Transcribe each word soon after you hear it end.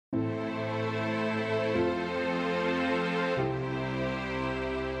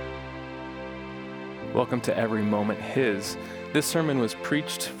Welcome to Every Moment His. This sermon was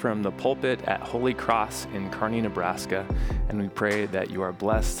preached from the pulpit at Holy Cross in Kearney, Nebraska, and we pray that you are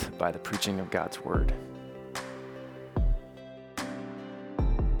blessed by the preaching of God's Word.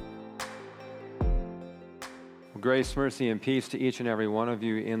 Grace, mercy, and peace to each and every one of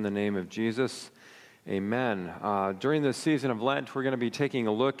you in the name of Jesus. Amen. During this season of Lent, we're going to be taking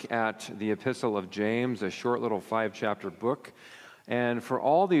a look at the Epistle of James, a short little 5-chapter book. And for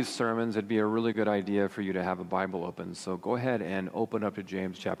all these sermons, it'd be a really good idea for you to have a Bible open. So go ahead and open up to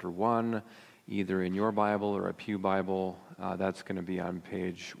James chapter 1, either in your Bible or a pew Bible. That's going to be on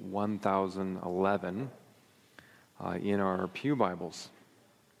page 1011 in our pew Bibles.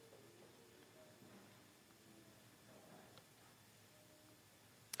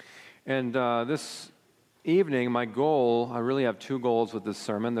 And this evening, my goal, I really have two goals with this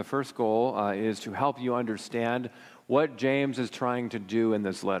sermon. The first goal is to help you understand what James is trying to do in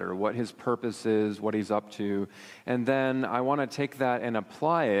this letter, what his purpose is, what he's up to. And then I want to take that and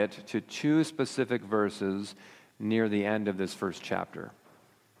apply it to two specific verses near the end of this first chapter.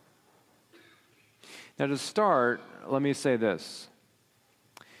 Now to start, let me say this.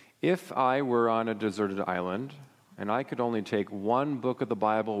 If I were on a deserted island and I could only take one book of the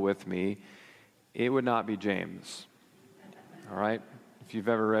Bible with me, it would not be James. All right? If you've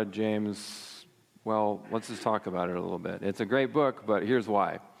ever read James, well, let's just talk about it a little bit. It's a great book, but here's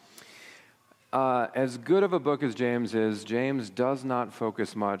why. As good of a book as James is, James does not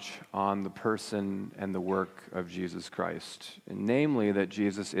focus much on the person and the work of Jesus Christ, and namely that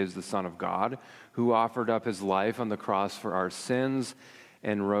Jesus is the Son of God who offered up his life on the cross for our sins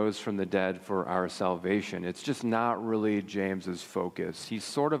and rose from the dead for our salvation. It's just not really James's focus. He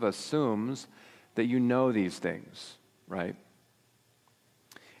sort of assumes that you know these things, right?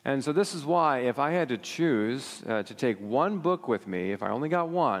 And so this is why if I had to choose to take one book with me, if I only got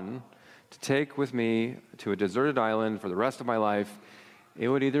one, to take with me to a deserted island for the rest of my life, it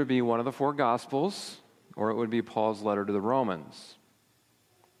would either be one of the four Gospels or it would be Paul's letter to the Romans.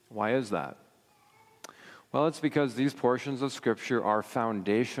 Why is that? Well, it's because these portions of Scripture are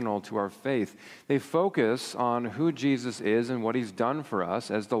foundational to our faith. They focus on who Jesus is and what he's done for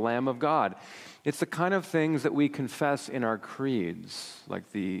us as the Lamb of God. It's the kind of things that we confess in our creeds,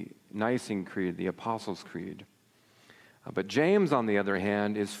 like the Nicene Creed, the Apostles' Creed. But James, on the other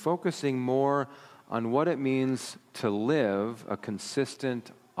hand, is focusing more on what it means to live a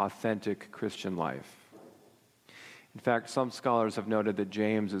consistent, authentic Christian life. In fact, some scholars have noted that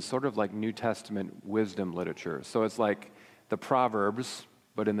James is sort of like New Testament wisdom literature. So it's like the Proverbs,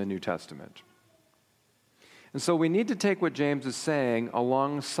 but in the New Testament. And so we need to take what James is saying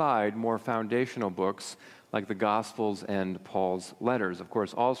alongside more foundational books like the Gospels and Paul's letters. Of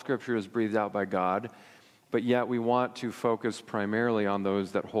course, all Scripture is breathed out by God, but yet we want to focus primarily on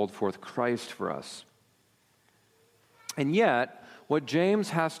those that hold forth Christ for us. And yet, what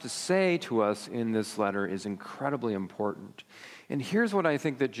James has to say to us in this letter is incredibly important. And here's what I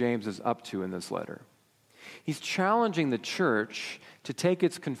think that James is up to in this letter. He's challenging the church to take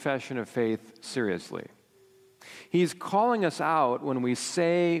its confession of faith seriously. He's calling us out when we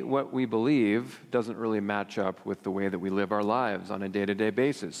say what we believe doesn't really match up with the way that we live our lives on a day-to-day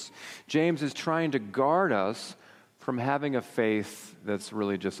basis. James is trying to guard us from having a faith that's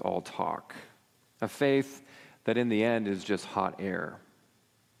really just all talk, a faith that in the end is just hot air.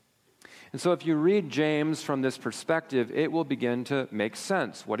 And so if you read James from this perspective, it will begin to make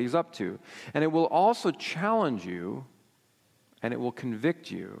sense what he's up to. And it will also challenge you, and it will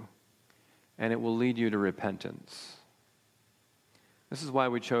convict you, and it will lead you to repentance. This is why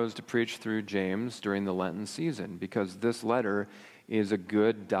we chose to preach through James during the Lenten season, because this letter is a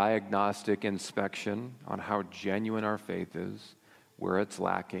good diagnostic inspection on how genuine our faith is, where it's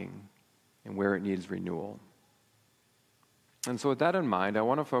lacking, and where it needs renewal. And so with that in mind, I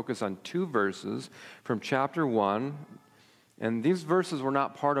want to focus on two verses from chapter 1. And these verses were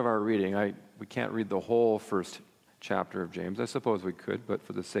not part of our reading. We can't read the whole first chapter of James. I suppose we could, but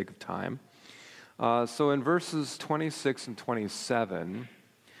for the sake of time. So in verses 26 and 27,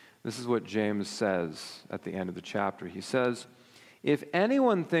 this is what James says at the end of the chapter. He says, "If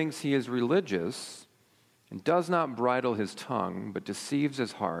anyone thinks he is religious and does not bridle his tongue but deceives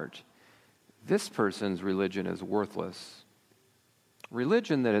his heart, this person's religion is worthless.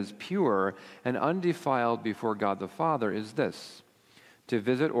 Religion that is pure and undefiled before God the Father is this, to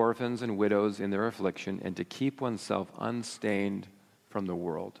visit orphans and widows in their affliction and to keep oneself unstained from the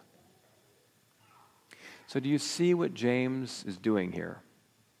world." So do you see what James is doing here?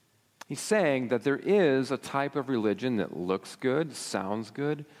 He's saying that there is a type of religion that looks good, sounds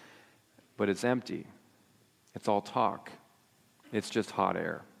good, but it's empty. It's all talk. It's just hot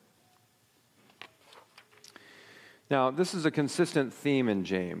air. Now, this is a consistent theme in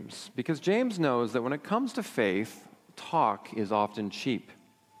James, because James knows that when it comes to faith, talk is often cheap.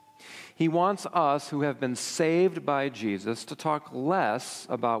 He wants us who have been saved by Jesus to talk less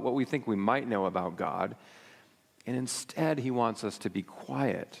about what we think we might know about God, and instead he wants us to be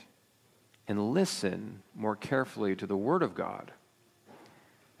quiet and listen more carefully to the Word of God.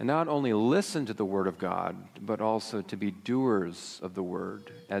 And not only listen to the Word of God, but also to be doers of the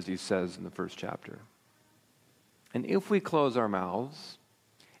Word, as he says in the first chapter. And if we close our mouths,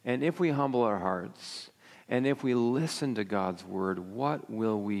 and if we humble our hearts, and if we listen to God's Word, what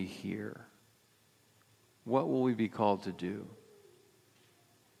will we hear? What will we be called to do?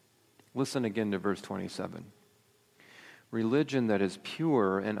 Listen again to verse 27. Religion that is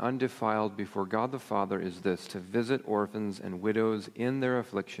pure and undefiled before God the Father is this, to visit orphans and widows in their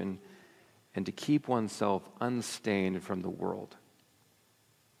affliction and to keep oneself unstained from the world.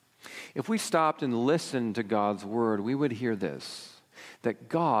 If we stopped and listened to God's word, we would hear this, that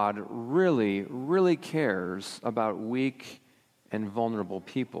God really, really cares about weak and vulnerable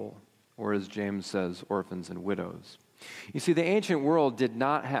people, or as James says, orphans and widows. You see, the ancient world did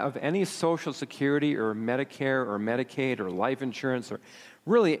not have any Social Security or Medicare or Medicaid or life insurance or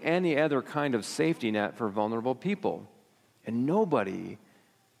really any other kind of safety net for vulnerable people. And nobody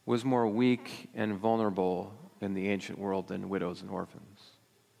was more weak and vulnerable in the ancient world than widows and orphans.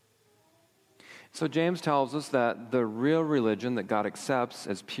 So James tells us that the real religion that God accepts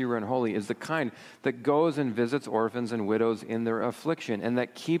as pure and holy is the kind that goes and visits orphans and widows in their affliction and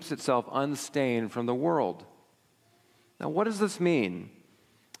that keeps itself unstained from the world. Now, what does this mean?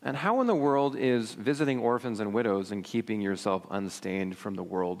 And how in the world is visiting orphans and widows and keeping yourself unstained from the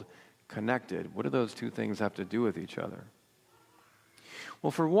world connected? What do those two things have to do with each other?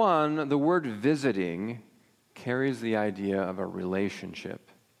 Well, for one, the word visiting carries the idea of a relationship.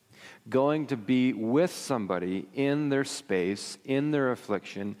 Going to be with somebody in their space, in their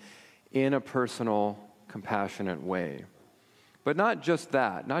affliction, in a personal, compassionate way. But not just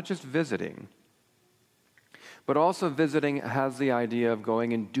that, not just visiting. But also visiting has the idea of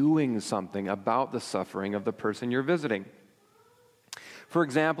going and doing something about the suffering of the person you're visiting. For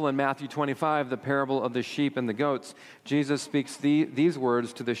example, in Matthew 25, the parable of the sheep and the goats, Jesus speaks these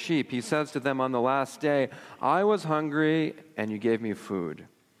words to the sheep. He says to them on the last day, "I was hungry and you gave me food.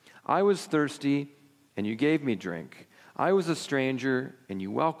 I was thirsty and you gave me drink. I was a stranger and you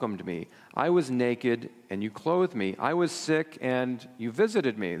welcomed me. I was naked and you clothed me. I was sick and you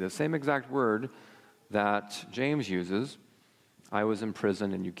visited me." The same exact word that James uses. I was in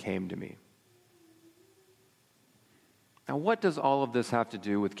prison and you came to me. Now, what does all of this have to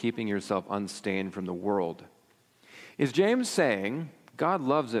do with keeping yourself unstained from the world? Is James saying God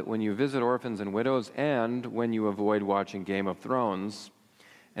loves it when you visit orphans and widows and when you avoid watching Game of Thrones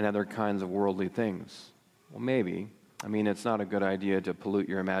and other kinds of worldly things? Well, maybe. I mean, it's not a good idea to pollute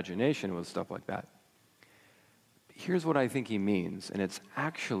your imagination with stuff like that. Here's what I think he means, and it's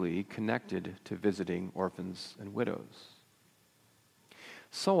actually connected to visiting orphans and widows.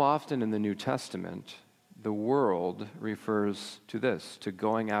 So often in the New Testament, the world refers to this, to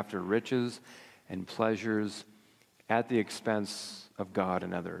going after riches and pleasures at the expense of God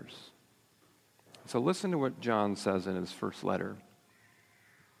and others. So listen to what John says in his first letter.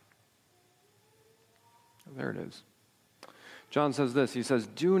 There it is. John says this, he says,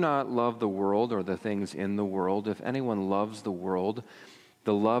 "Do not love the world or the things in the world. If anyone loves the world,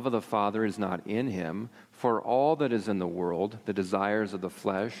 the love of the Father is not in him. For all that is in the world, the desires of the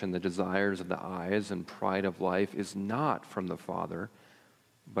flesh and the desires of the eyes and pride of life is not from the Father,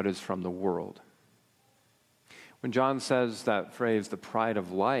 but is from the world." When John says that phrase, the pride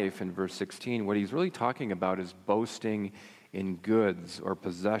of life, in verse 16, what he's really talking about is boasting in goods or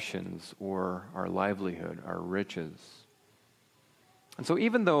possessions or our livelihood, our riches. And so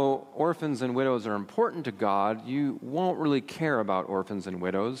even though orphans and widows are important to God, you won't really care about orphans and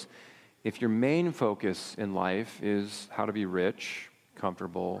widows if your main focus in life is how to be rich,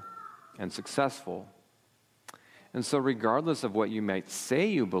 comfortable, and successful. And so regardless of what you might say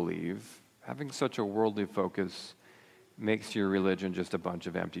you believe, having such a worldly focus makes your religion just a bunch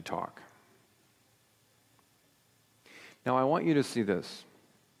of empty talk. Now, I want you to see this.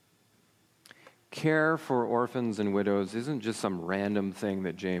 Care for orphans and widows isn't just some random thing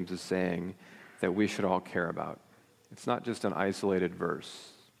that James is saying that we should all care about. It's not just an isolated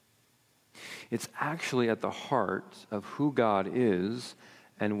verse. It's actually at the heart of who God is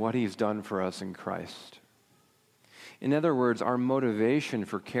and what he's done for us in Christ. In other words, our motivation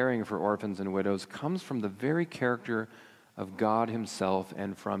for caring for orphans and widows comes from the very character of God himself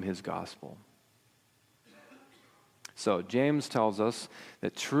and from his gospel. So James tells us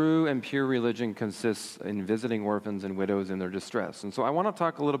that true and pure religion consists in visiting orphans and widows in their distress. And so I want to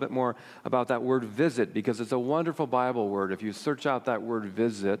talk a little bit more about that word visit, because it's a wonderful Bible word. If you search out that word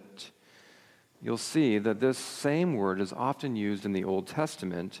visit, you'll see that this same word is often used in the Old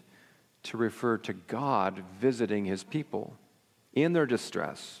Testament to refer to God visiting his people in their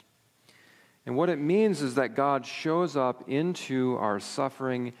distress. And what it means is that God shows up into our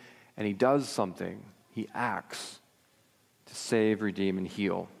suffering and he does something. He acts to save, redeem, and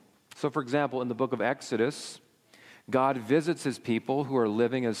heal. So, for example, in the book of Exodus, God visits his people who are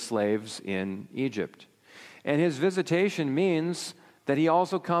living as slaves in Egypt. And his visitation means that he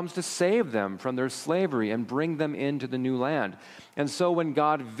also comes to save them from their slavery and bring them into the new land. And so when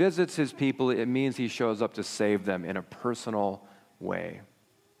God visits his people, it means he shows up to save them in a personal way.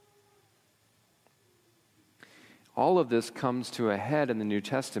 All of this comes to a head in the New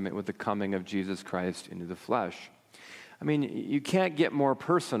Testament with the coming of Jesus Christ into the flesh. I mean, you can't get more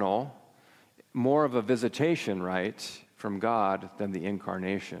personal, more of a visitation, right, from God than the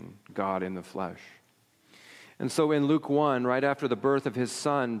incarnation, God in the flesh. And so in Luke 1, right after the birth of his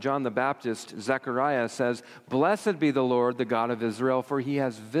son, John the Baptist, Zechariah says, "Blessed be the Lord, the God of Israel, for he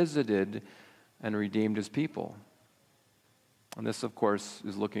has visited and redeemed his people." And this, of course,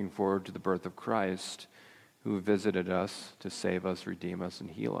 is looking forward to the birth of Christ, who visited us to save us, redeem us, and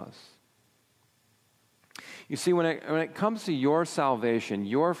heal us. You see, when it comes to your salvation,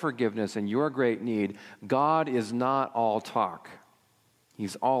 your forgiveness, and your great need, God is not all talk.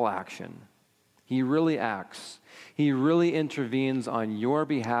 He's all action. He really acts. He really intervenes on your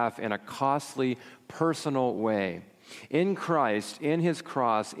behalf in a costly, personal way. In Christ, in his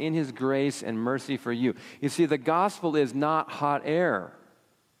cross, in his grace and mercy for you. You see, the gospel is not hot air.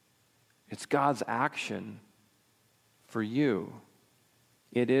 It's God's action for you.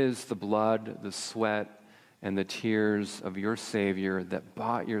 It is the blood, the sweat, and the tears of your Savior that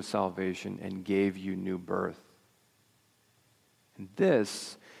bought your salvation and gave you new birth. And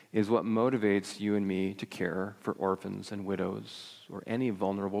this is what motivates you and me to care for orphans and widows or any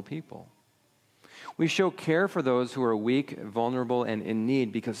vulnerable people. We show care for those who are weak, vulnerable, and in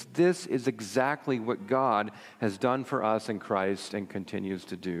need because this is exactly what God has done for us in Christ and continues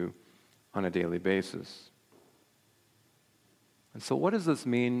to do on a daily basis. And so what does this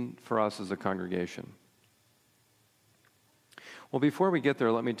mean for us as a congregation? Well, before we get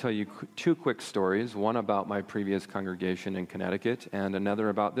there, let me tell you two quick stories, one about my previous congregation in Connecticut and another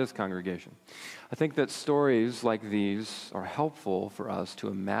about this congregation. I think that stories like these are helpful for us to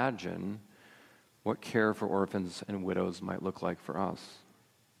imagine what care for orphans and widows might look like for us.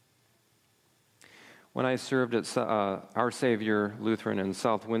 When I served at Our Savior Lutheran in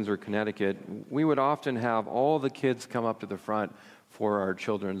South Windsor, Connecticut, we would often have all the kids come up to the front for our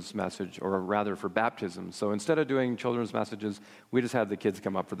children's message, or rather for baptism. So instead of doing children's messages, we just had the kids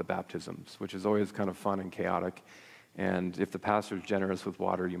come up for the baptisms, which is always kind of fun and chaotic. And if the pastor's generous with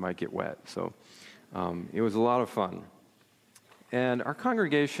water, you might get wet. So it was a lot of fun. And our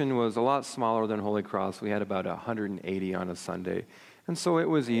congregation was a lot smaller than Holy Cross. We had about 180 on a Sunday. And so it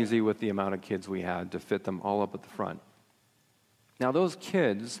was easy with the amount of kids we had to fit them all up at the front. Now those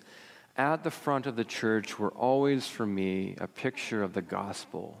kids at the front of the church were always, for me, a picture of the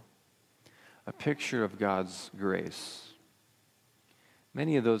gospel, a picture of God's grace.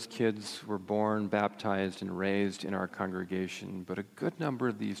 Many of those kids were born, baptized, and raised in our congregation, but a good number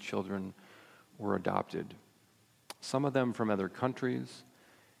of these children were adopted, some of them from other countries,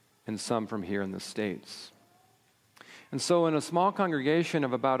 and some from here in the States. And so in a small congregation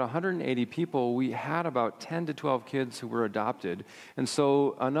of about 180 people, we had about 10 to 12 kids who were adopted. And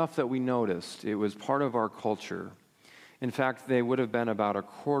so enough that we noticed. It was part of our culture. In fact, they would have been about a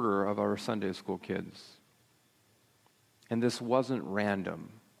quarter of our Sunday school kids. And this wasn't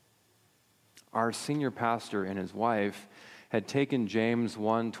random. Our senior pastor and his wife had taken James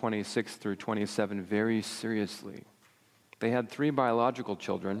 1:26 through 27 very seriously. They had 3 biological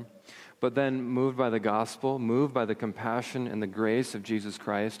children, but then moved by the gospel, moved by the compassion and the grace of Jesus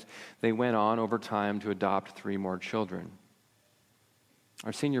Christ, they went on over time to adopt 3 more children.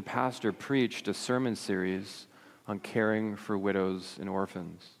 Our senior pastor preached a sermon series on caring for widows and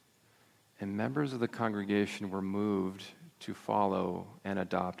orphans, and members of the congregation were moved to follow and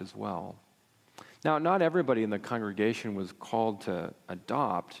adopt as well. Now, not everybody in the congregation was called to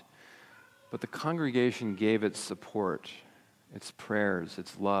adopt, but the congregation gave its support, its prayers,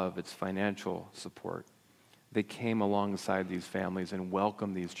 its love, its financial support. They came alongside these families and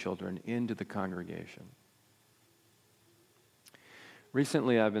welcomed these children into the congregation.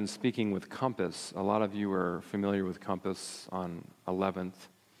 Recently, I've been speaking with Compass. A lot of you are familiar with Compass on 11th.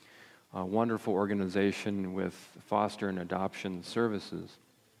 a wonderful organization with foster and adoption services.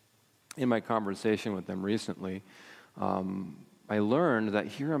 In my conversation with them recently, I learned that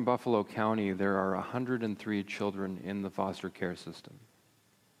here in Buffalo County, there are 103 children in the foster care system.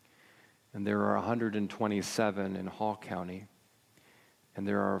 And there are 127 in Hall County. And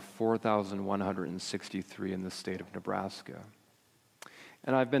there are 4,163 in the state of Nebraska.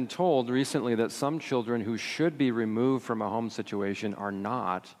 And I've been told recently that some children who should be removed from a home situation are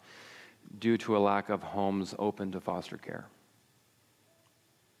not due to a lack of homes open to foster care.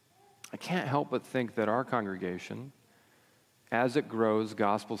 I can't help but think that our congregation, as it grows,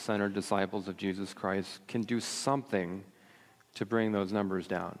 gospel-centered disciples of Jesus Christ, can do something to bring those numbers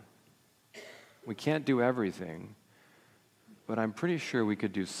down. We can't do everything, but I'm pretty sure we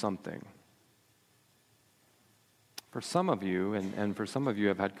could do something. For some of you, and for some of you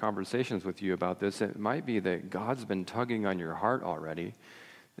I've had conversations with you about this, it might be that God's been tugging on your heart already,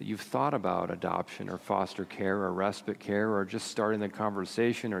 that you've thought about adoption or foster care or respite care or just starting the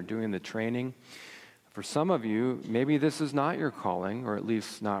conversation or doing the training. For some of you, maybe this is not your calling, or at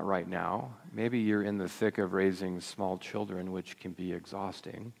least not right now. Maybe you're in the thick of raising small children, which can be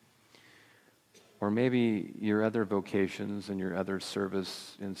exhausting. Or maybe your other vocations and your other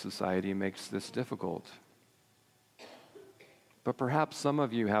service in society makes this difficult. But perhaps some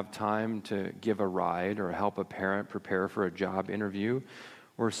of you have time to give a ride or help a parent prepare for a job interview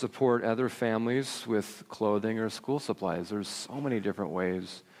or support other families with clothing or school supplies. There's so many different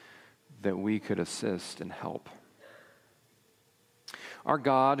ways that we could assist and help. Our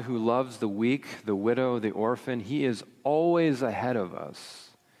God, who loves the weak, the widow, the orphan, He is always ahead of us.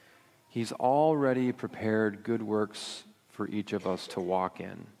 He's already prepared good works for each of us to walk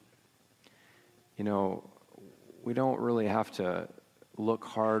in. You know, we don't really have to look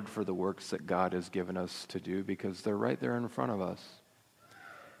hard for the works that God has given us to do because they're right there in front of us.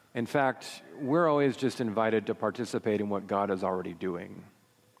 In fact, we're always just invited to participate in what God is already doing.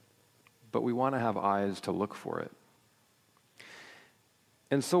 But we want to have eyes to look for it.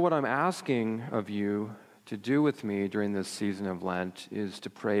 And so what I'm asking of you to do with me during this season of Lent is to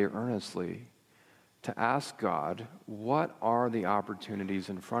pray earnestly, to ask God, what are the opportunities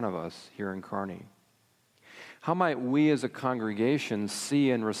in front of us here in Kearney? How might we as a congregation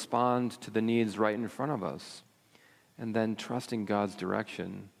see and respond to the needs right in front of us? And then trusting God's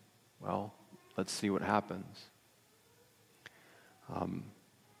direction, well, let's see what happens.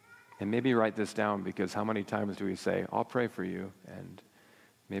 And maybe write this down, because how many times do we say, I'll pray for you, and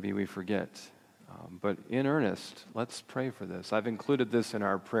maybe we forget. But in earnest, let's pray for this. I've included this in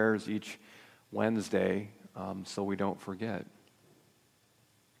our prayers each Wednesday so we don't forget.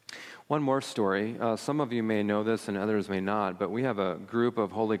 One more story. Some of you may know this and others may not, but we have a group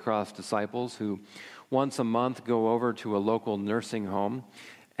of Holy Cross disciples who once a month go over to a local nursing home,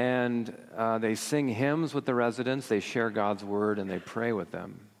 and they sing hymns with the residents, they share God's word, and they pray with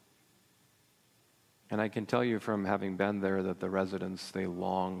them. And I can tell you from having been there that the residents, they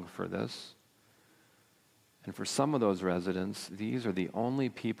long for this. And for some of those residents, these are the only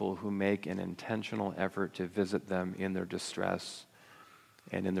people who make an intentional effort to visit them in their distress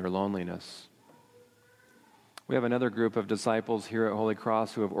and in their loneliness. We have another group of disciples here at Holy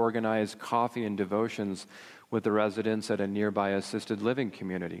Cross who have organized coffee and devotions with the residents at a nearby assisted living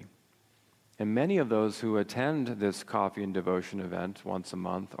community. And many of those who attend this coffee and devotion event once a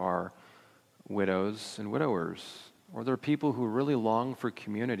month are widows and widowers, or they're people who really long for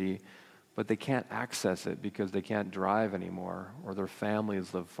community, but they can't access it because they can't drive anymore, or their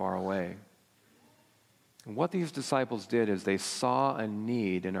families live far away. And what these disciples did is they saw a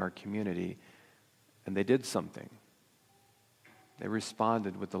need in our community, and they did something. They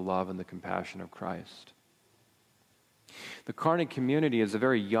responded with the love and the compassion of Christ. The Kearney community is a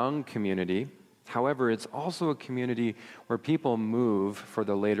very young community. However, it's also a community where people move for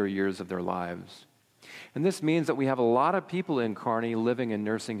the later years of their lives. And this means that we have a lot of people in Kearney living in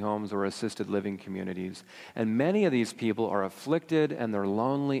nursing homes or assisted living communities. And many of these people are afflicted, and they're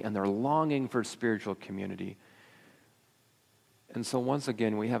lonely, and they're longing for spiritual community. And so once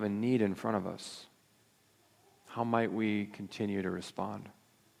again, we have a need in front of us. How might we continue to respond?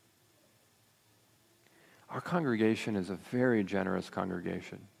 Our congregation is a very generous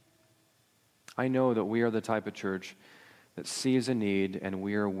congregation. I know that we are the type of church that sees a need and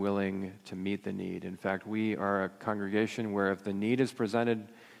we are willing to meet the need. In fact, we are a congregation where if the need is presented,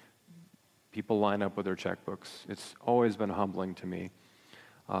 people line up with their checkbooks. It's always been humbling to me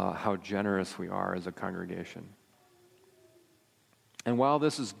how generous we are as a congregation. And while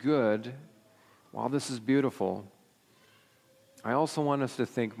this is good, while this is beautiful, I also want us to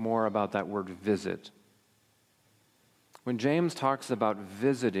think more about that word visit. When James talks about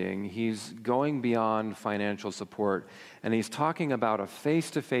visiting, he's going beyond financial support, and he's talking about a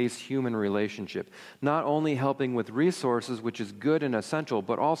face-to-face human relationship, not only helping with resources, which is good and essential,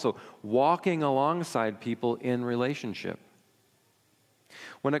 but also walking alongside people in relationship.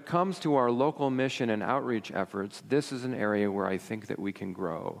 When it comes to our local mission and outreach efforts, this is an area where I think that we can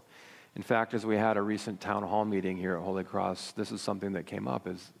grow. In fact, as we had a recent town hall meeting here at Holy Cross, this is something that came up,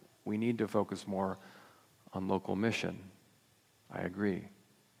 is we need to focus more on local mission. I agree.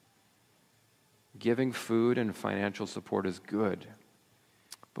 Giving food and financial support is good.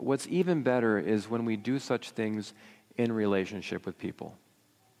 But what's even better is when we do such things in relationship with people.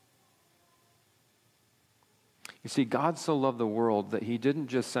 You see, God so loved the world that he didn't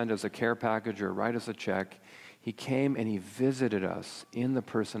just send us a care package or write us a check. He came and he visited us in the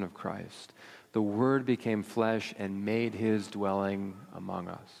person of Christ. The Word became flesh and made his dwelling among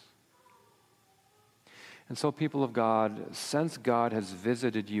us. And so, people of God, since God has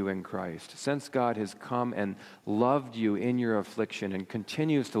visited you in Christ, since God has come and loved you in your affliction and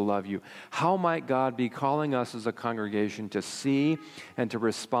continues to love you, how might God be calling us as a congregation to see and to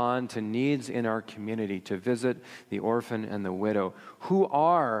respond to needs in our community, to visit the orphan and the widow? Who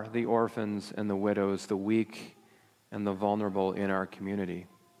are the orphans and the widows, the weak and the vulnerable in our community?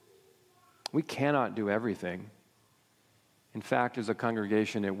 We cannot do everything. In fact, as a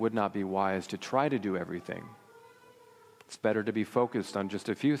congregation, it would not be wise to try to do everything. It's better to be focused on just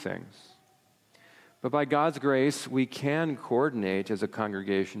a few things. But by God's grace, we can coordinate as a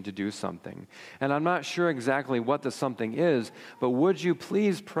congregation to do something. And I'm not sure exactly what the something is, but would you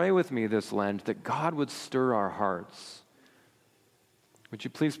please pray with me this Lent that God would stir our hearts? Would you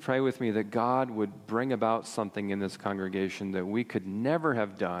please pray with me that God would bring about something in this congregation that we could never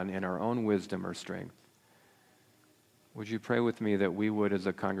have done in our own wisdom or strength? Would you pray with me that we would, as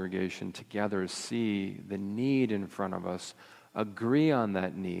a congregation, together see the need in front of us, agree on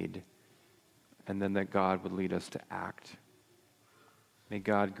that need, and then that God would lead us to act? May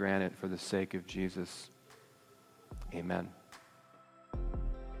God grant it for the sake of Jesus. Amen.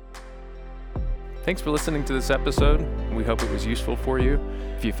 Thanks for listening to this episode. We hope it was useful for you.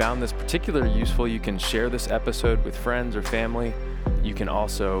 If you found this particularly useful, you can share this episode with friends or family. You can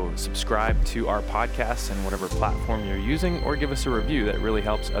also subscribe to our podcast on whatever platform you're using, or give us a review. That really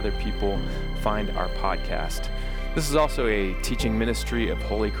helps other people find our podcast. This is also a teaching ministry of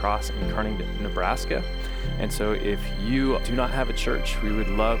Holy Cross in Kearney, Nebraska. And so if you do not have a church, we would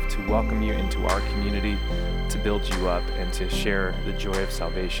love to welcome you into our community to build you up and to share the joy of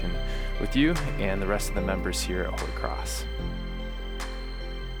salvation with you and the rest of the members here at Holy Cross.